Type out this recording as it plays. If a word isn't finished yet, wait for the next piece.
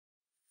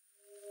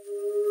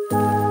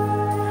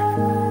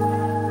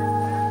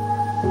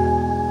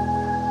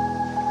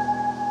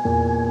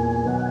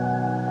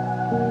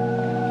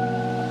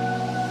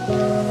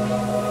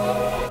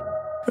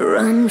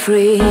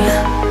free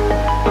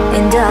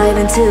and dive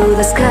into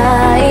the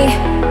sky.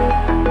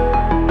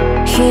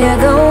 Hear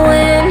the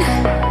wind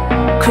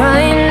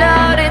crying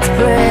out its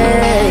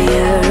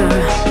prayer.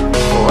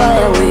 Why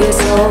are we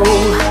so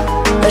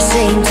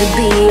ashamed to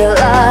be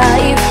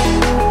alive?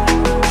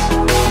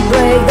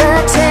 Break the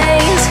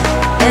chains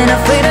and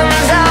our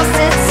freedom's ours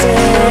to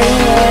take.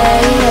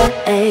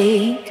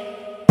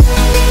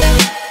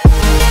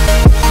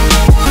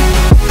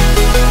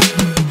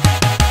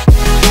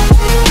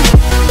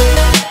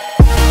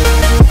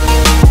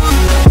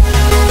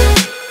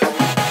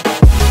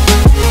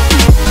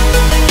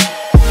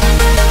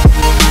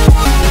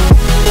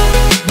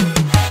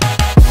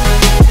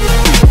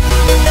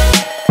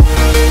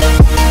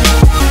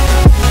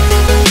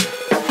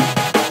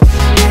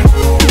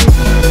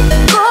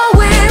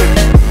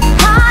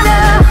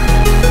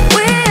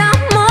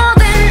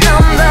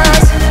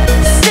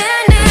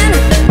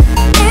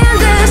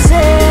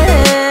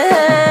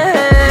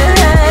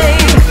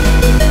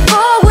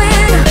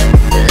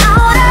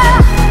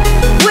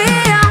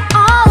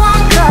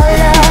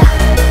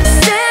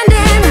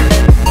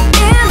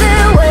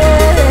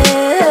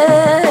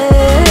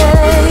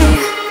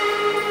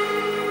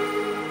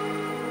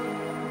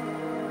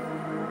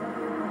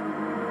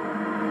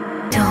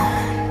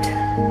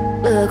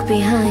 Look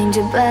behind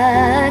your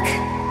back.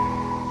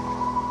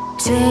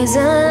 Chase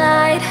a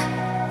light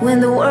when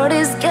the world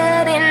is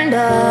getting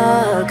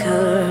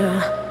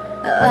darker.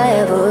 I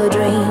have a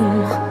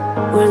dream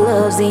where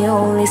love's the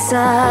only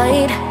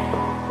side.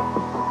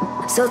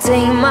 So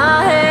take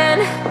my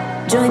hand,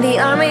 join the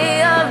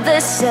army of the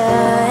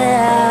shadows.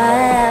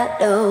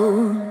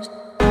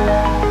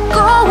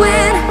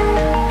 Going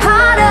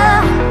harder,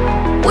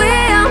 we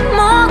are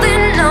more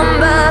than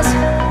numbers.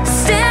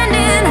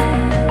 Standing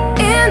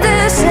in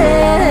this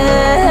shade.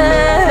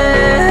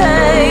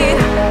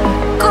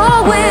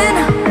 Going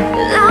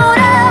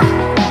louder,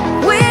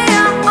 we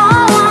are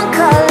all one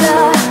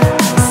color.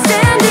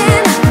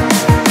 Standing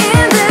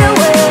in their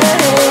way.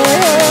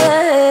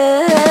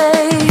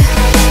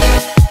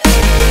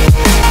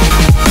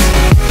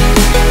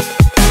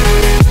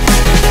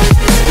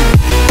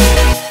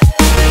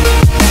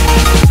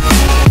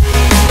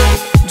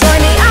 Join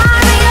the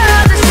army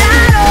of the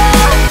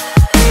shadows. Join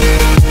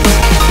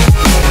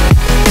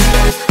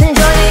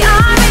the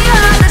army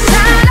of the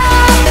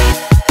shadows.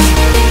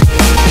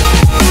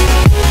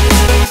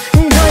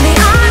 Join the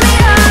army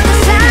of the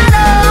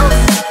shadows.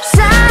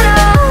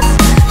 Shadows,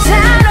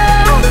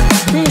 shadows.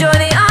 Join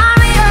the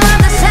army of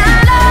the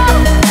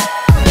shadows.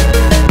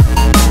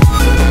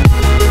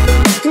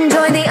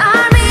 Join the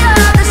army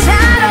of the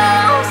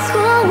shadows.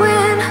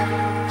 Going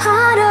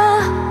harder,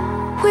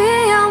 we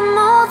are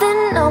more than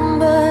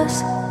numbers.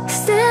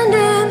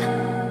 Standing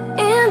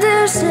in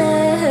their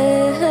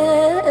shade.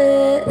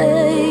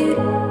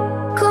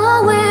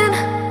 Going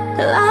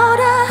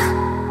louder,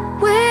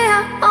 we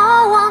are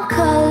all one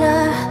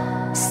color.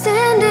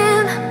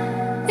 Standing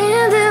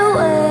in their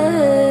way.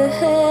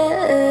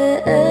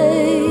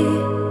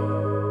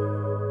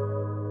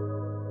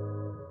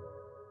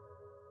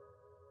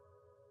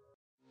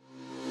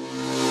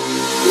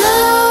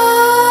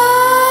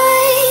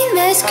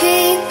 Nightmares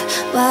creep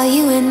while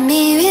you and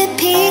me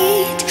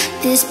repeat.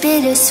 This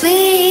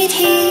bittersweet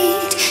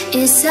heat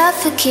is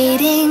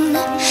suffocating.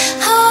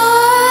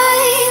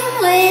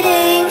 I'm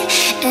waiting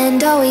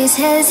and always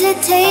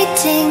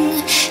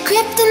hesitating.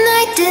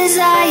 Kryptonite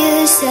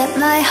desires set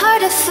my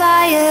heart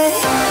afire.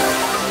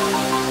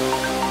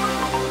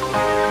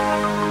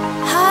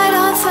 Heart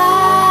on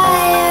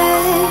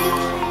fire.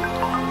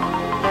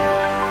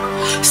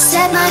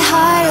 Set my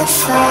heart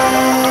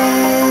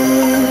afire.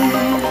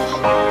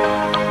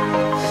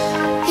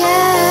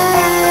 Yeah.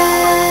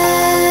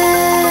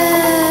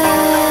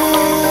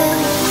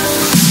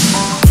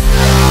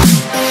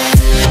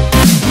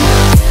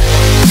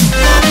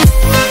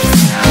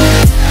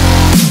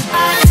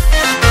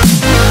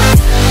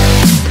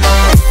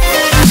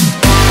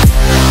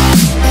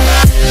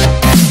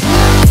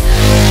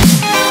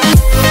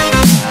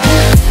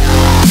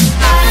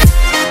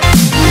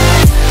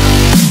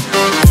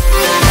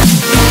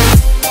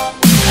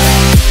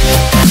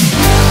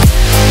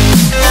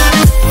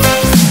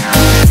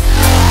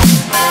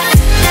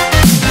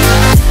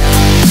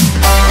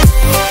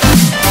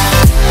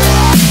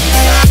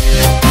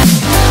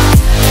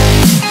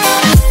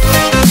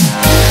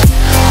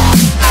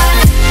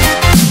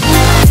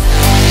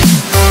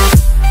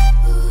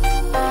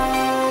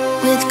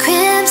 With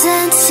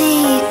crimson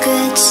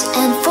secrets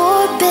and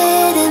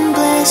forbidden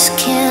bliss,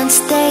 can't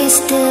stay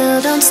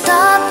still, don't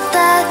stop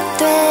that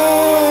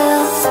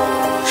thrill.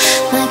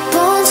 My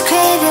bones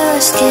crave your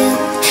skin,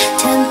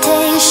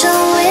 temptation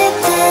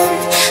within,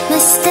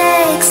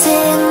 mistakes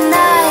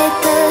ignite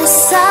the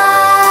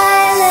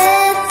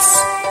silence.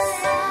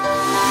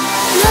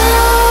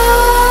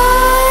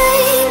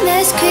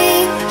 Nightmares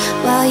creep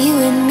while you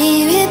and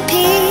me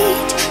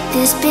repeat.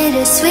 This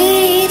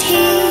bittersweet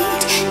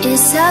heat is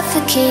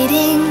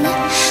suffocating.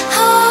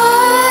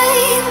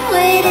 I'm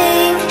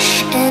waiting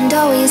and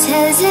always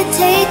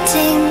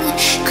hesitating.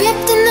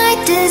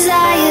 Kryptonite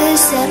desires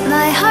set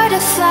my heart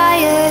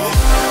afire.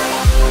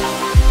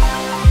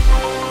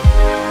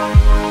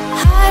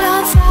 Heart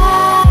on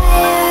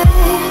fire.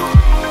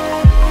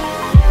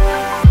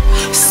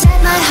 Set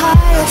my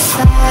heart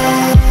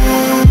afire.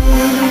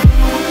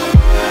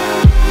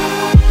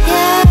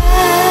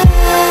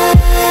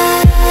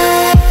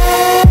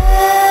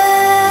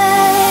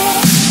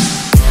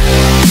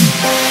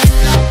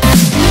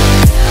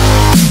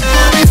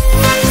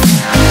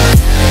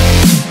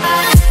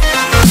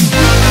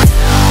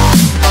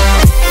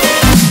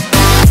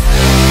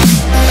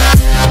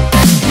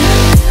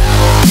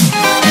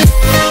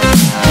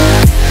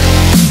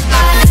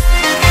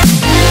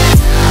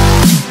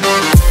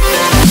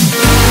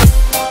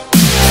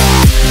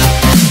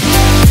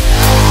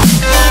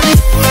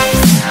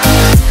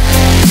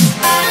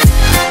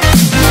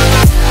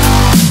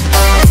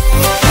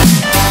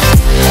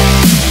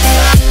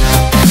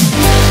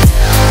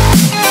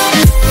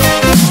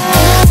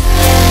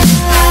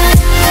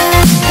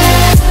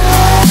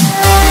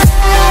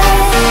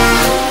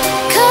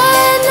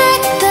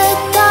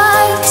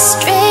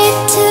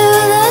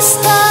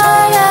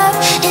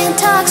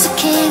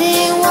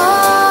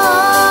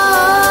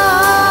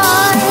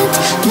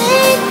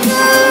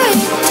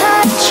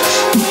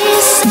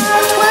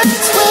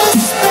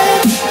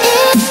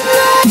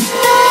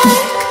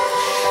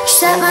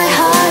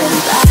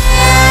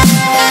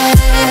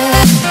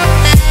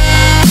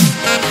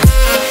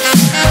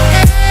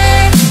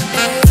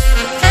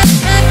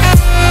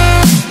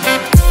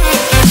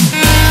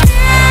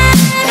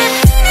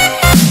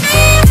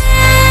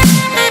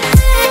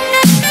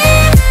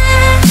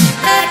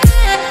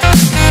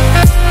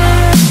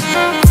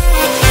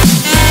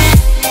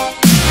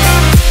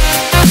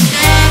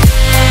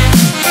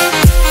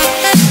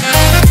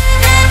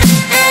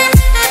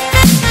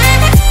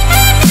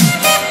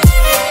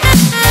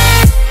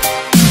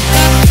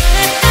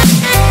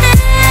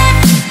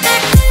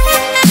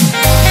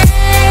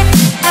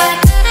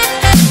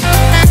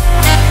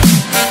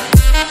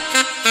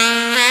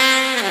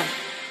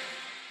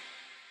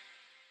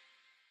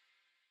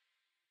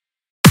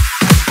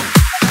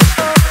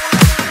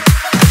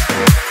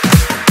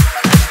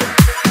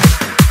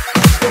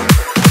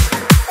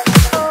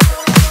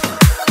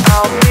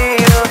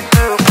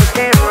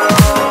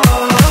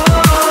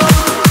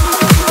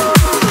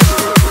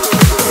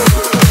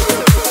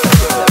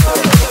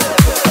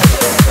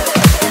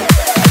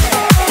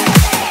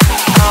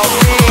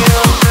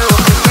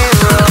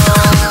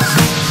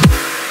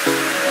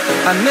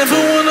 I never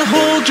wanna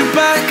hold you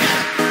back.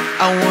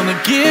 I wanna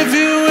give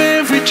you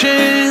every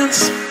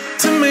chance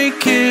to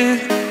make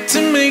it, to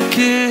make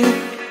it.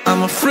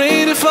 I'm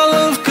afraid if our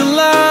love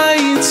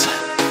collides,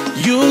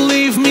 you'll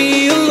leave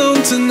me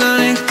alone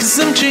tonight. 'Cause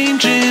I'm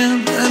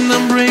changing and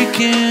I'm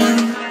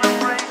breaking.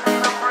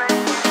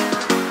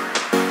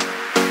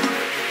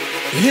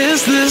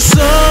 Is this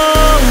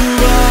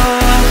over?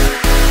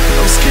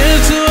 I'm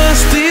scared to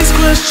ask these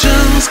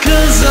questions,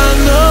 'cause I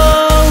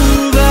know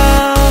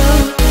that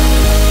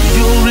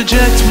you'll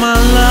reject my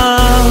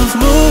love,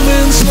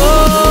 moving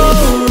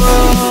slower,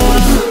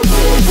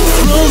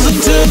 frozen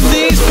to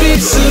these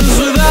pieces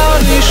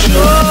without a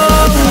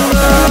shoulder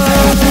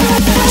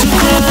to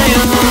cry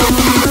on.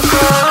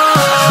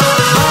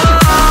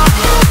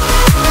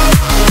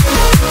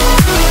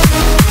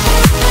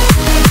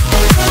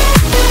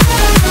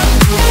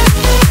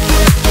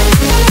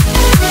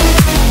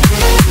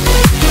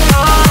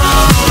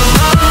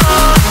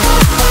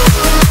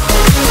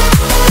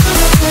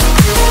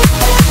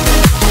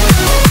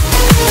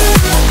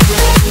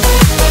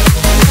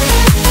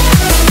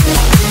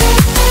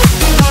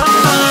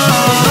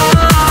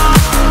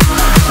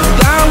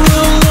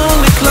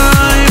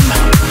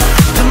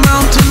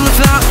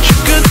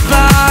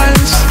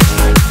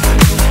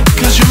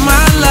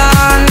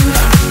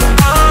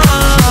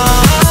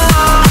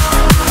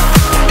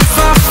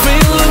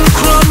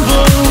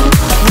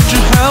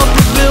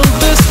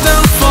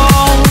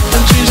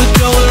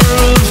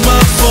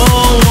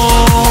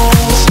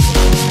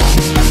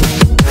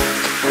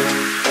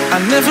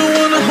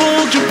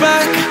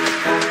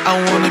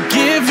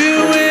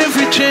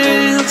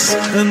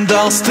 And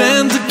I'll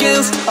stand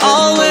against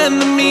all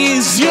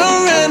enemies,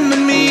 your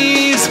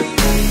enemies.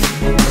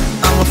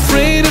 I'm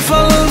afraid if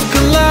our love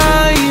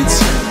collides,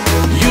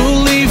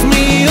 you'll leave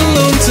me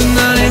alone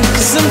tonight.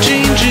 'Cause I'm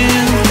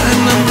changing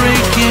and I'm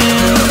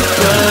breaking,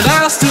 but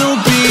I'll still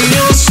be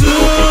your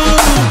superhero.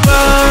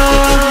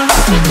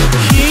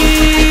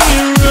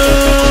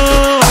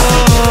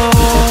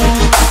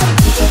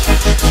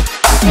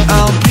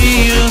 I'll be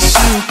your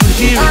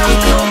superhero.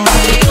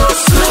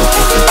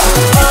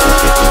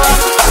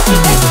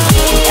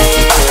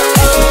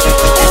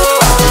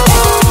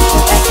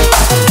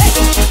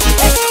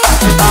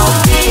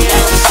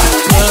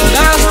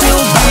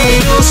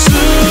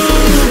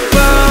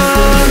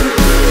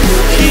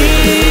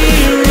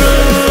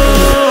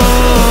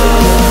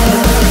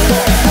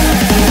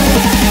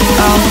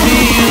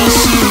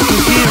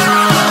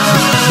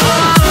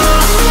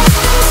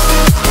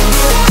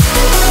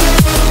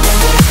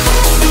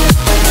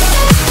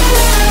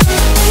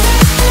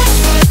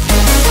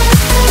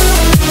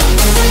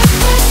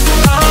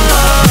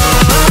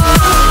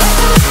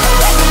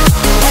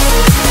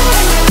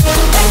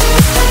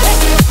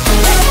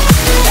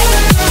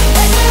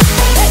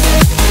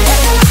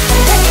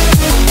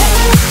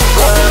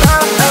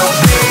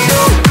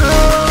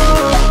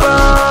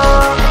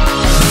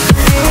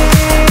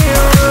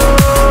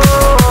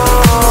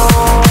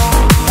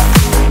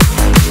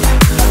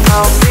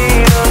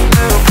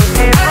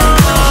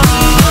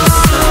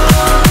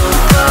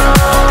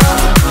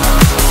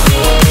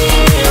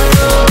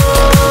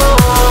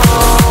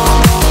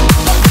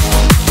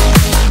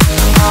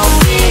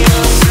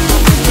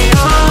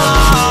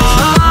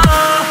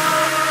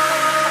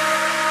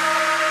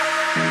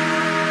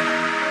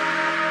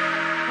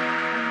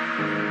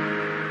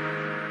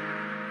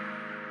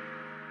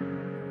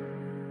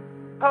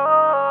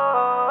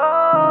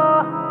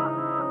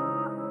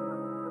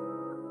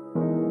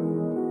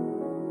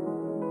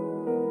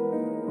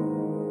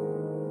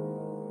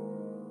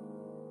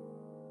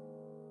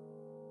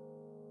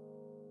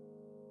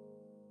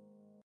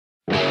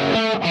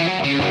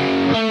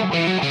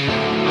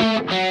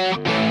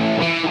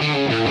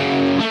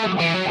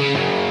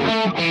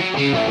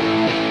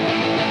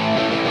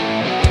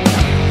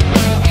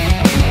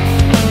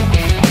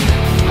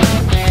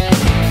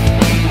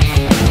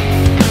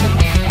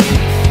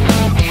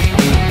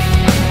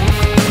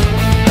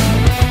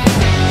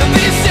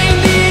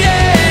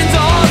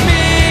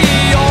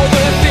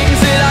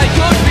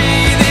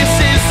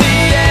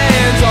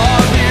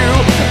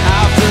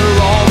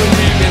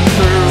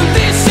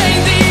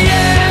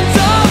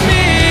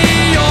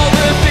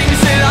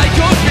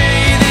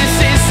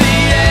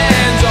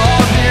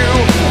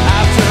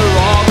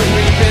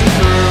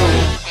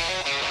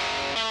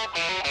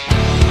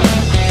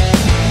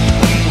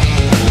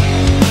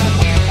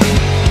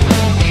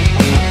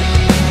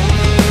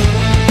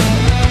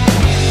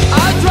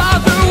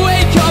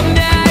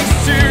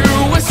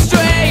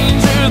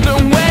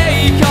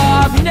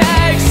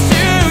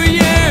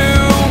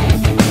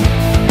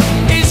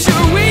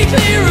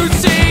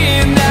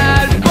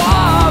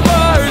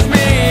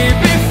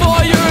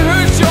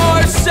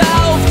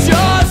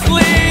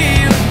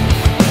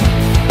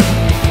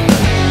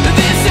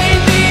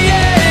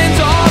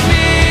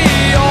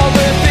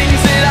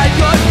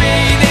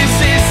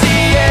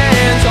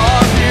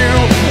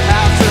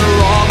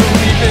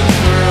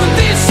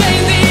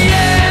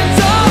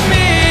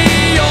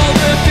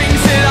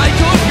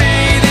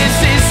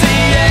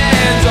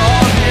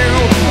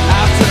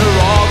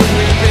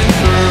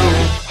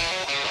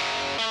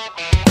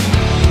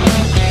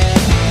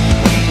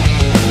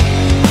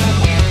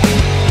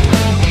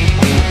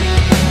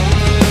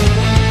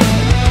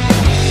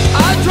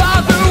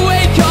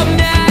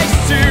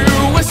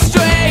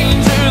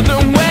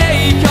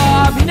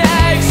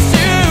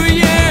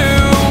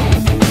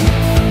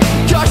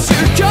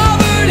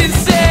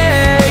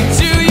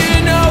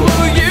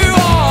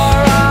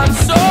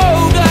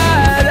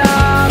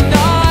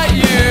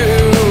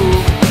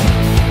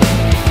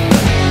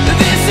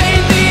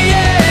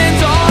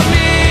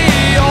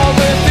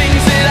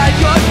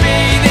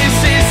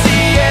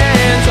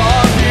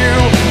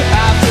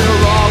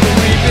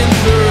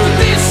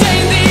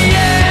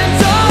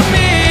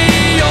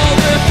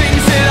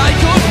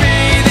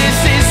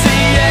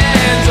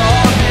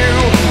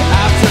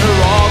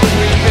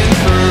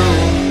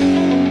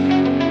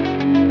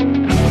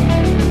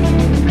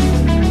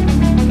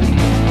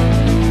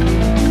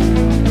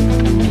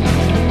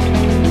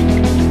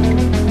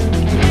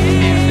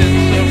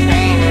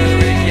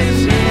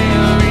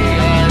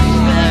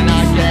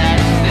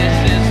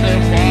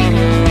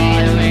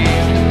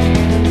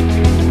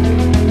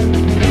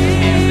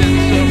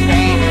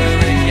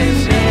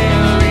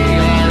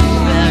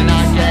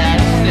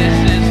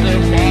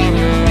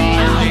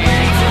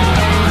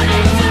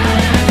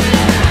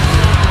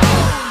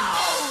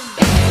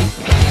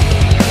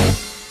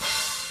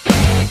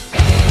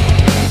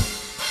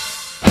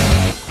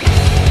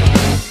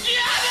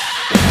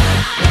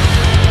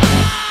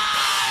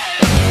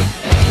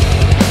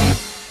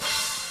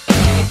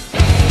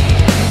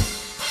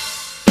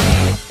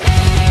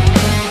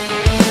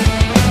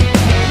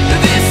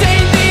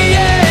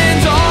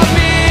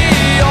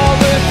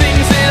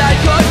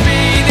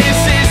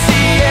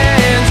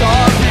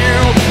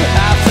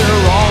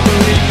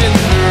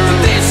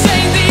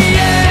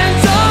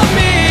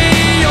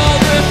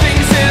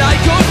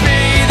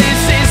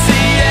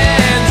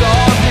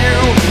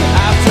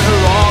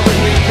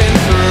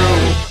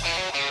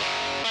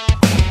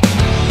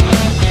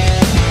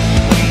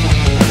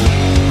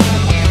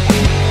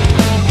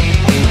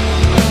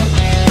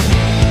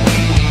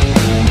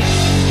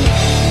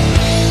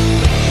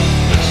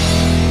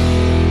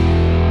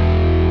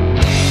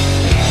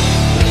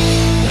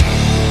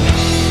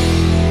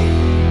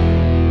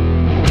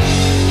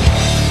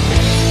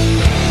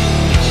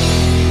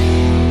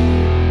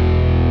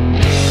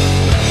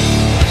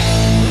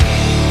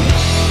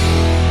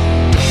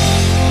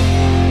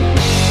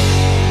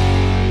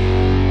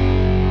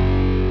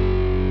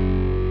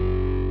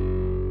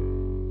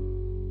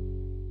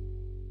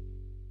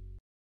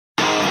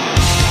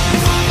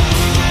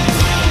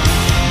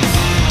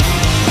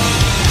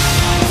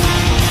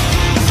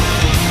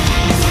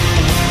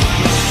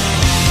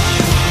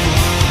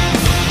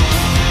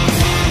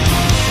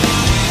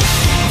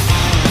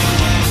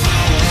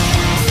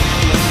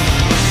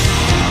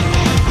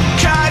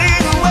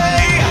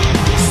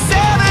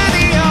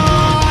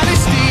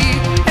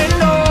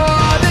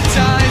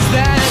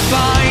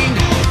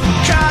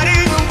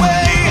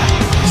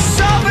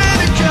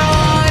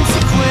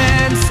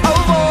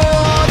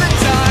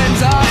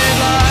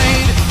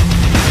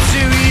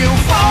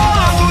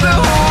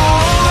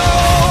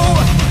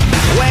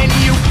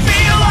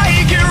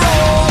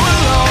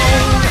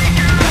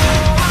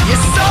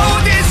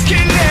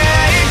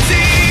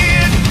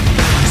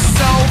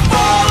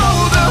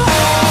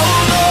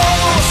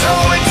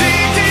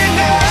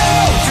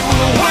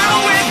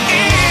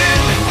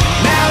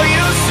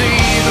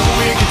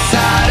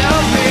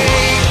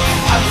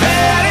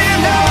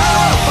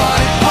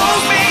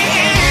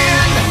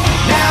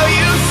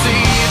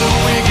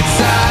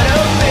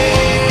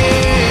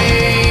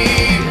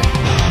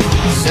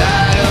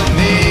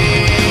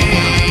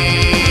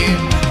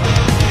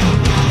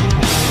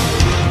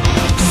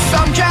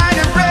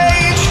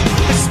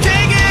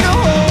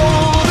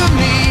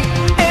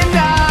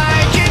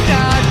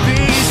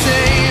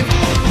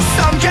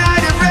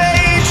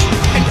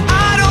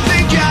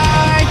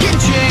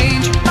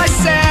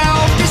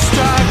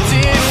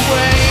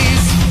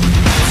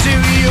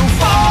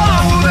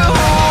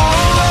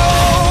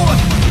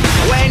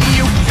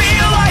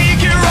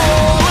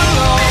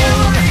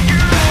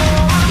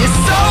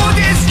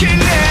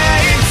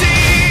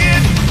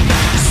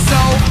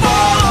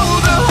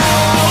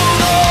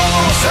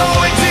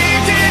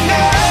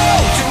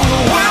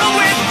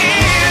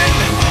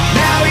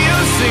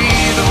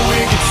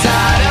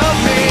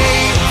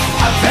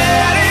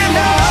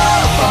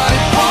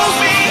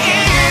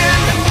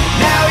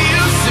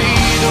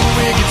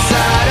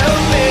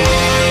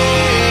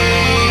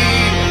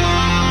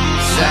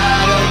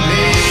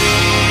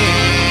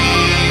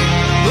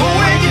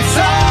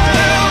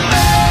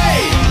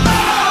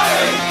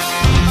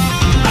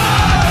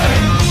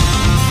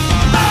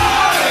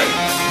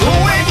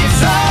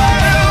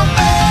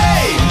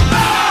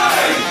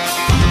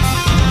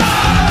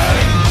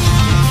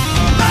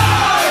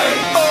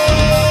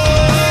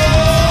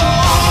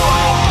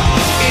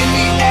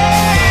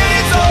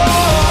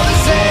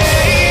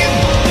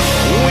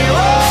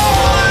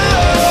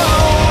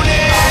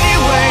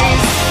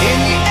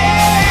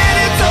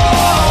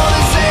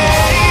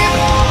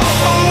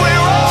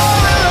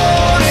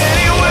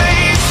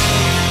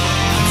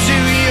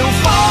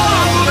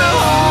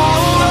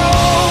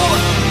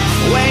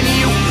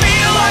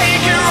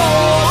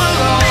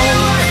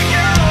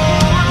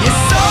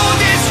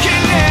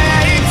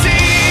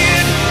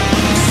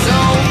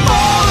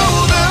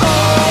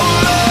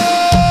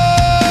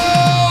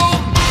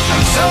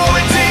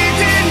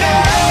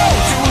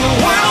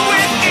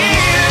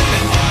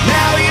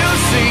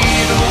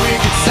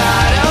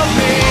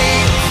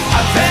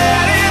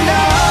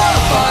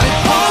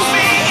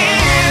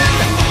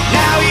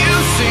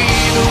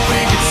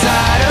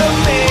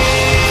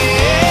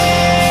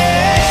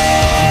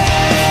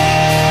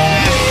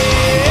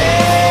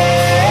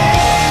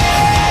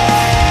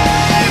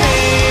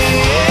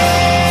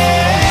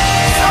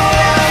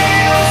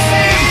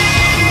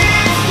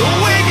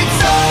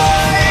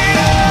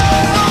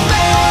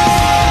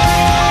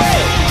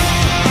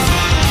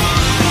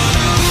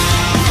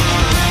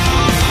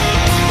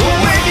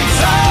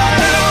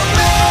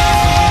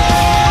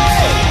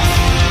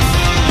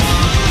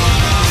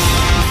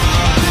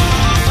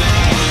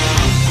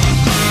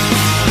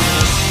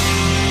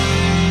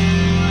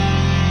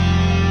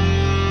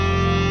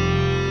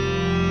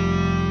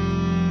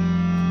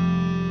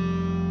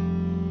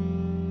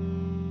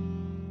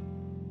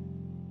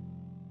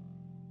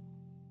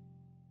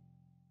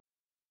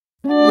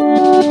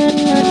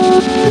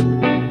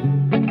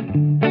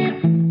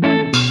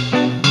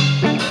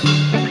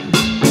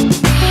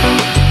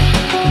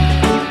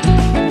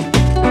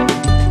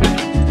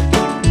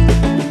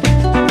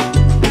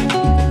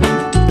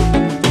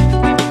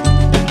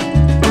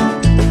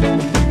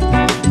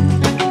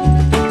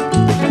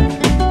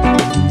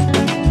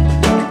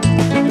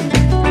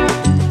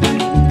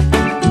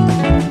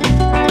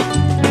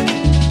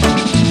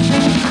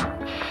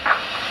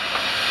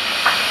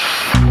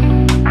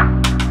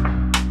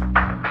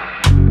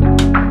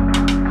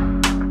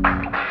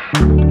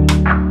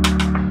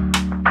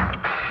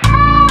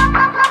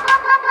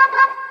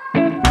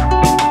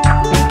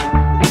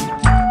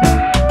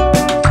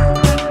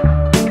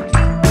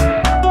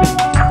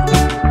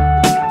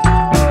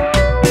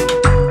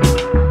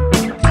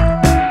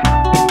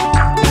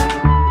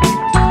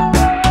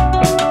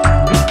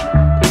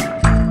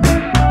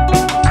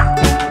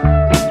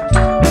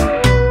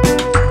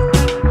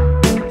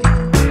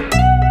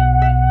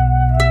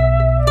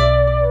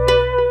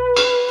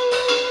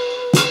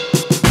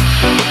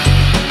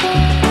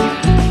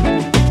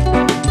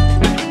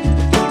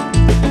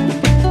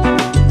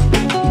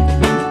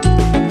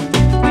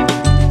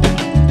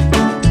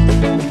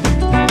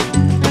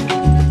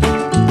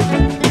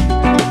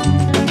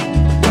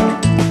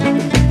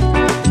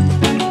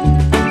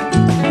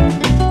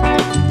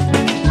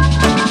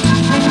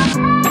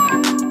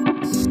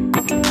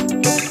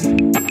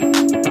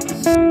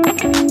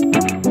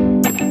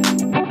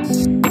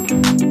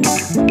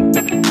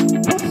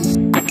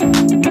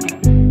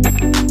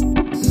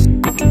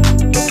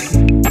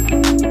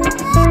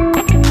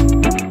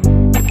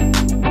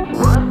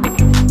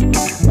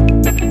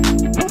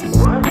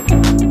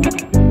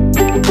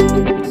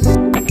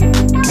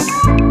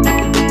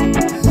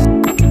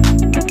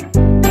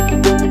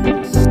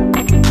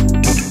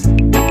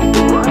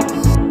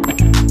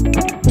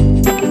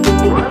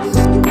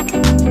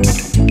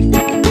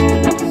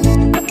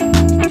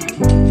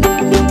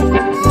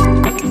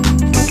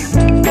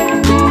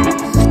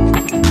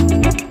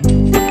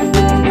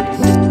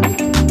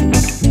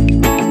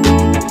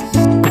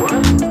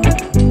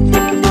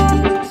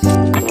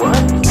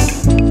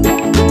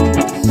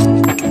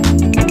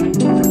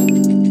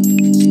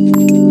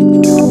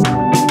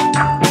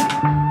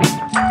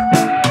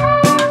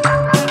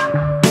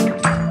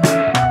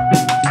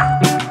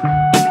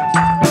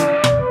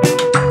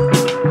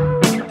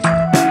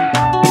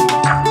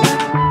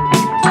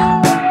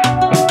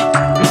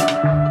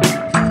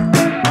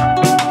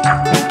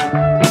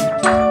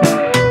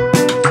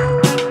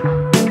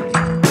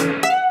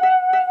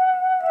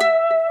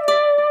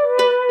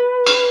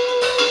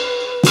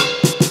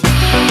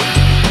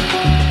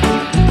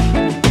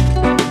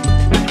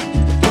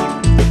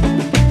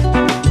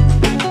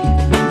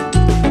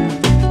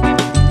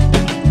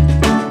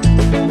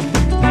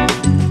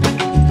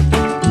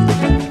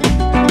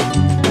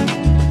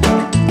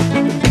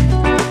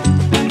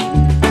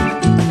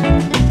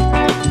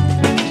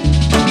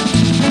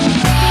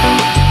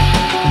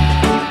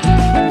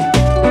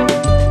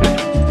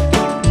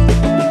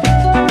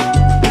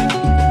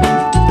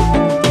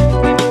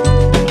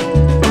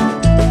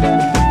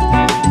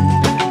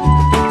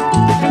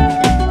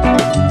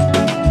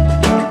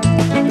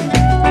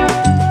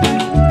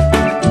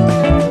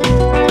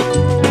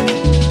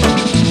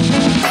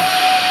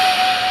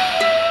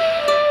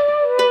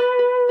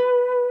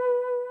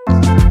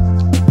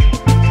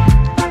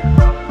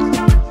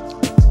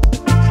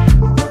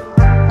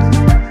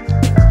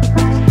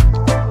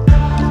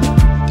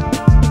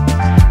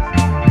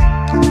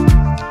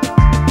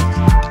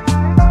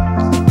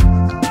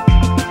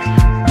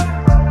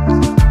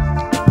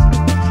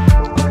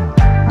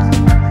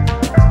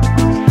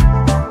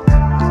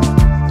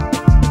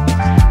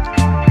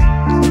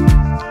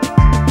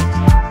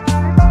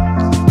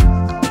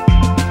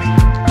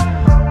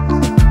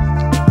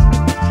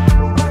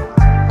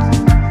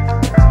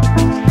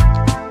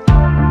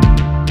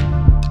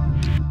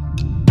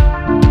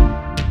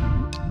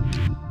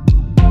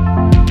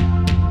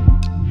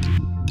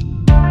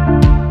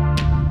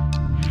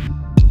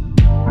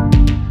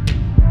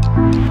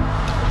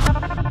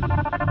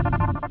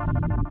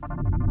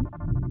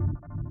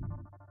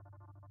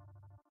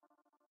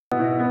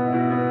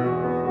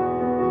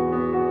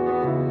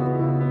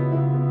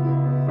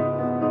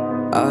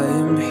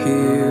 I'm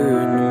here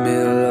in the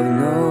middle of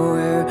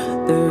nowhere.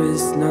 There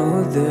is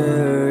no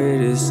there, it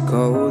is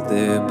cold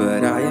there,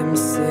 but I am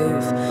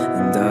safe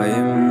and I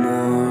am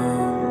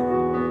warm.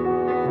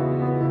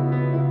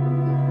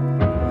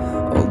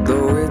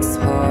 Although it's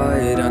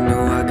hard, I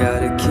know I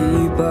gotta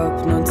keep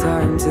up. No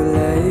time to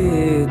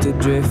lay, to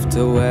drift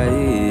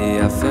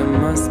away. I find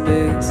my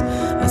space,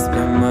 I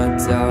spend my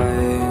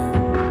time.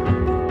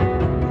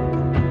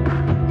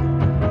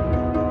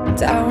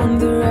 Down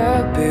the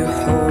rabbit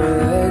hole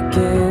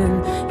again,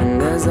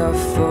 and as I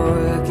fall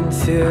I can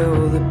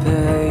feel the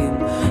pain.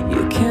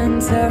 You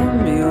can't tell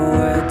me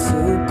where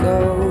to go,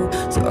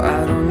 so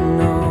I don't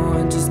know,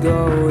 I just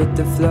go with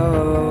the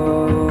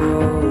flow.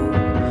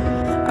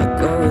 I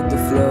go with the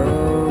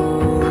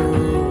flow.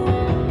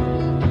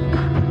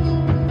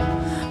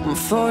 I'm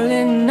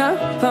falling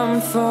up,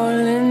 I'm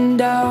falling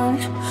down,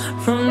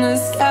 from the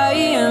sky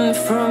and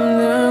from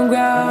the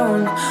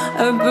ground.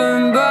 Up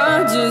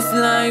above just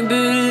like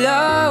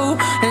below,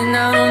 and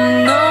I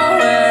don't know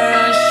where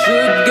I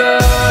should go.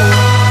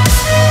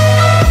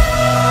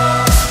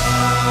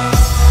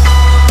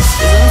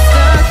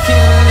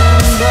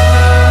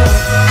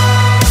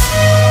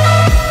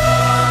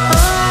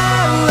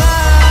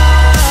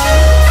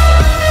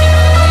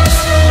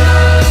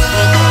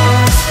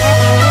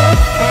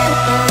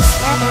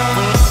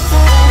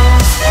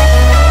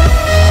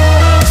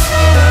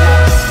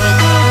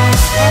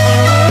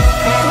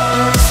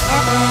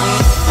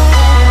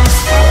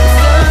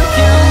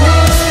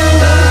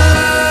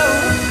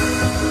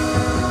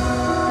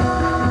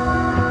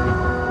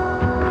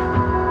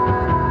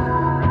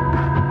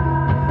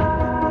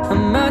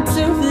 I'm out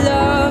of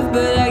love,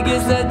 but I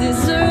guess I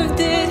deserved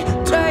it.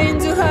 Trying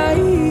to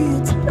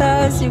hide, to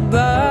pass you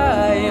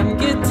by. I'm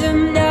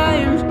getting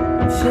time,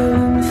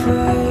 feeling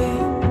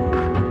fine.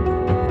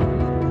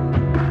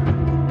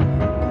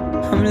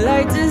 I'm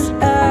light as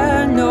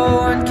air, no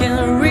one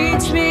can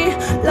reach me.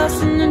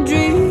 Lost in a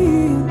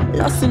dream,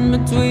 lost in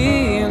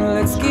between.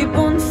 Let's keep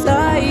on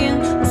flying,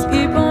 let's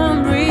keep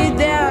on breathing.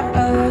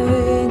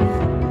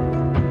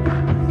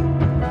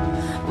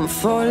 I'm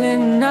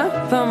falling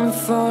up, I'm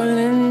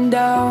falling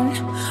down,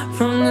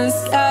 from the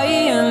sky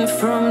and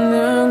from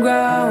the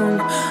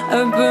ground.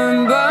 Up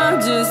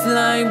above just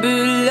like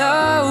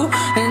below,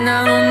 and I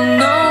don't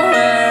know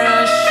where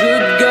I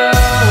should go.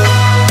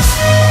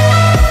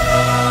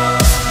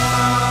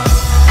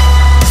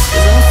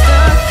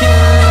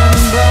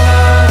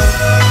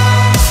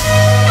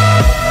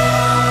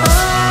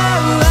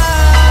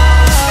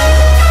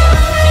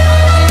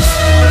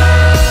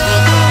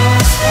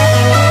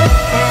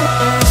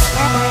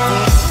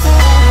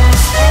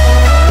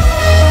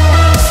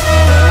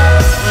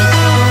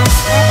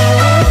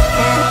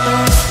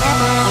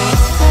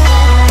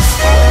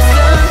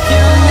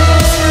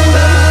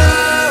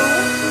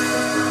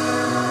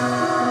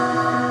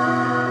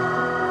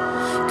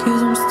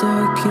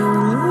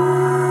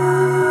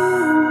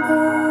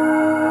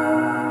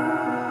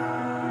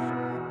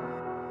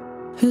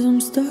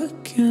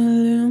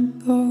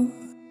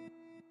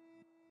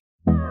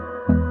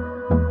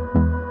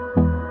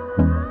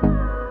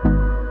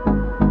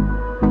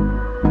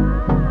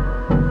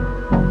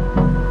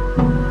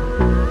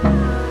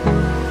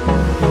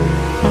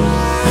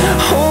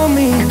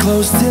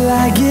 Till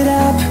I get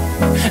up,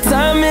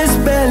 time is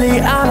barely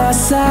on our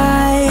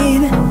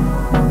side.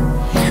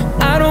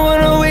 I don't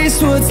wanna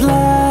waste what's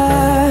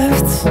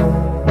left.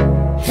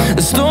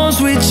 The storms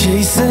we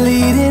chase are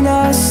leading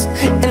us,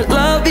 and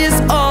love is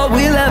all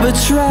we'll ever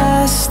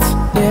trust.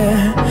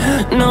 Yeah,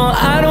 no,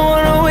 I don't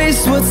wanna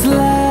waste what's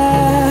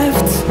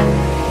left.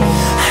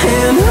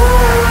 And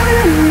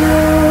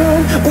on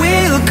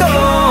we'll go,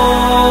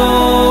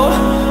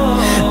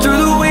 through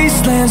the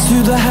wastelands,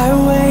 through the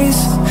highways,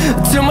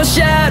 till my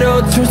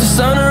shadow turns to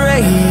sun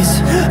rays.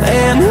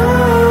 And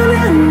on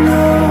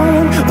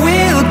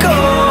we'll go,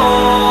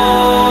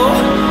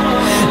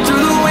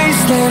 through the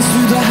wastelands,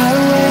 through the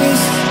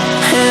highways,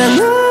 and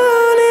on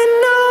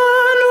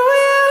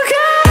we'll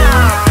go.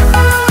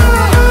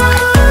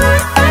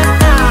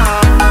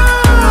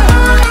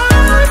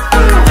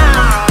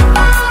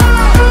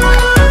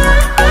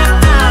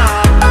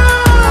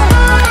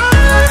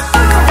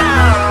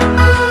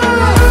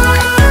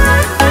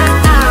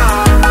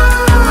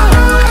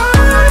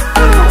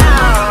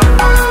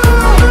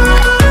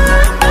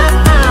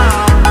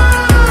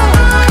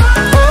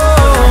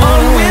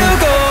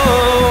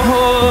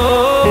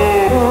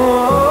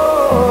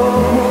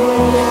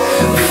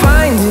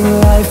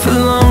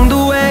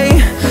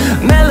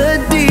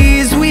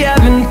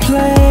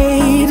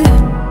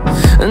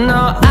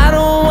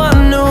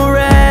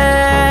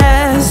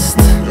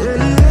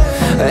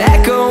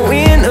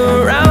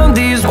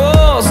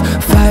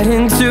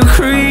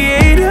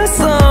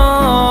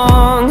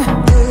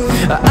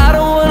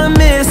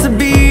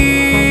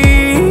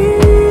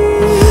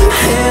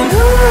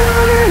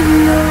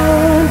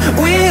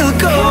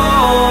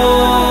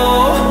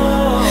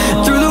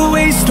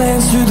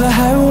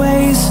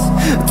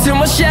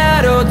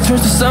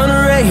 Turns to sun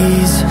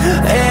rays,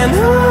 and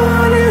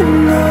on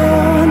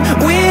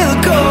we'll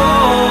go,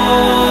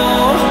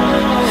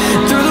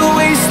 through the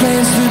wastelands.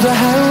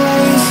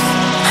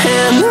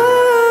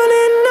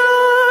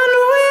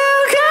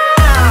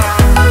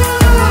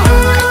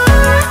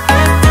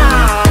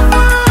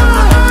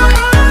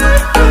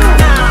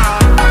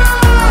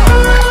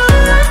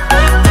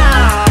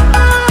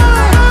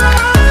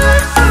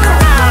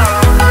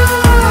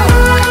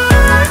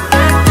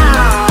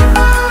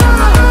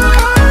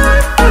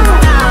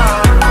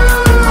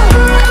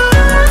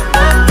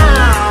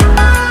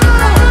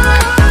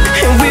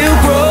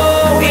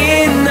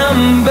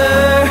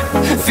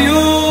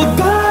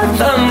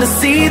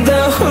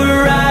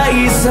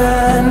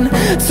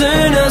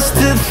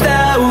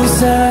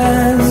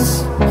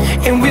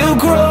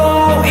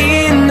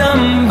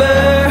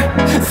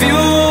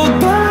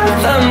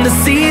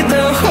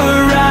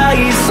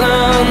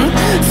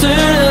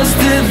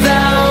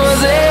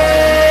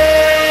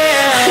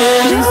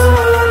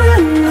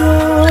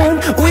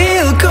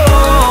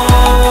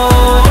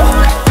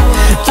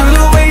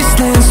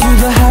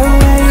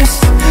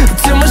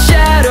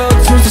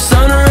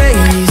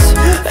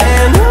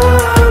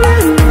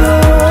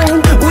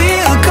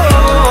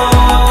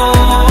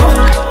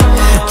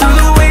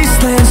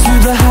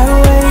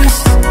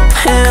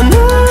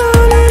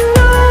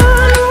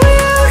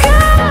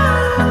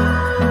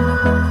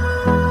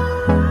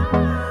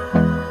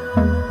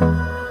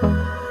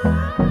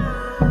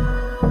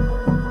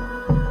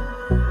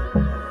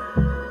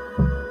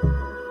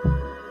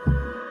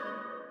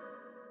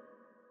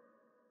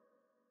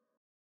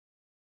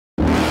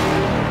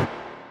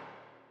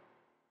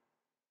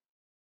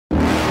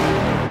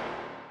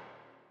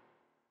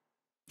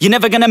 You're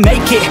never gonna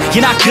make it,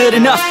 you're not good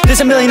enough.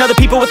 There's a million other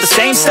people with the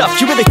same stuff.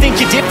 You really think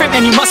you're different?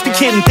 Man, you must be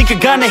kidding. Think you're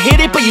gonna hit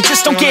it, but you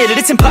just don't get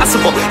it. It's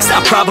impossible, it's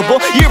not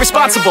probable, you're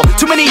irresponsible.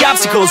 Too many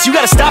obstacles, you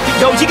gotta stop it,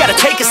 yo. You gotta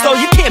take it slow,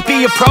 you can't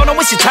be a pro. Don't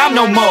waste your time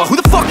no more. Who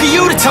the fuck are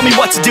you to tell me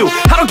what to do?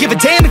 I don't give a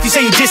damn if you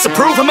say you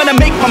disapprove. I'm gonna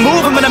make my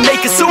move, I'm gonna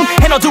make it soon.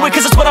 And I'll do it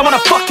cause it's what I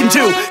wanna fucking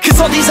do.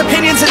 Cause all these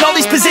opinions and all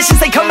these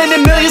positions, they come in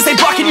millions, they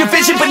blocking your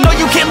vision. But no,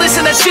 you can't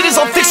listen, that shit is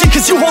all fiction.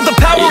 Cause you hold the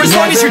power as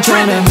long as you're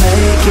dreaming.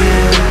 Make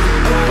it.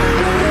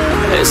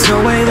 There's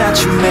no way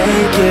that you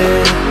make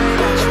it.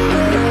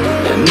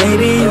 And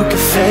maybe you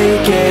can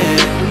fake it,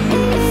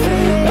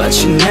 but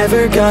you're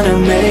never gonna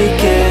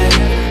make it.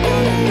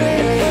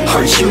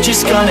 Are you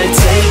just gonna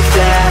take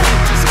that?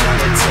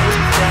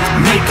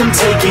 Make them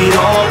take it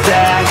all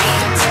back.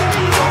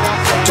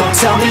 Don't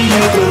tell me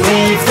you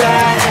believe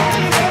that.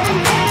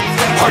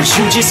 Are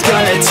you just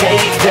gonna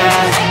take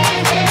that?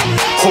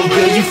 Or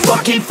will you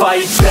fucking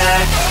fight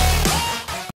back?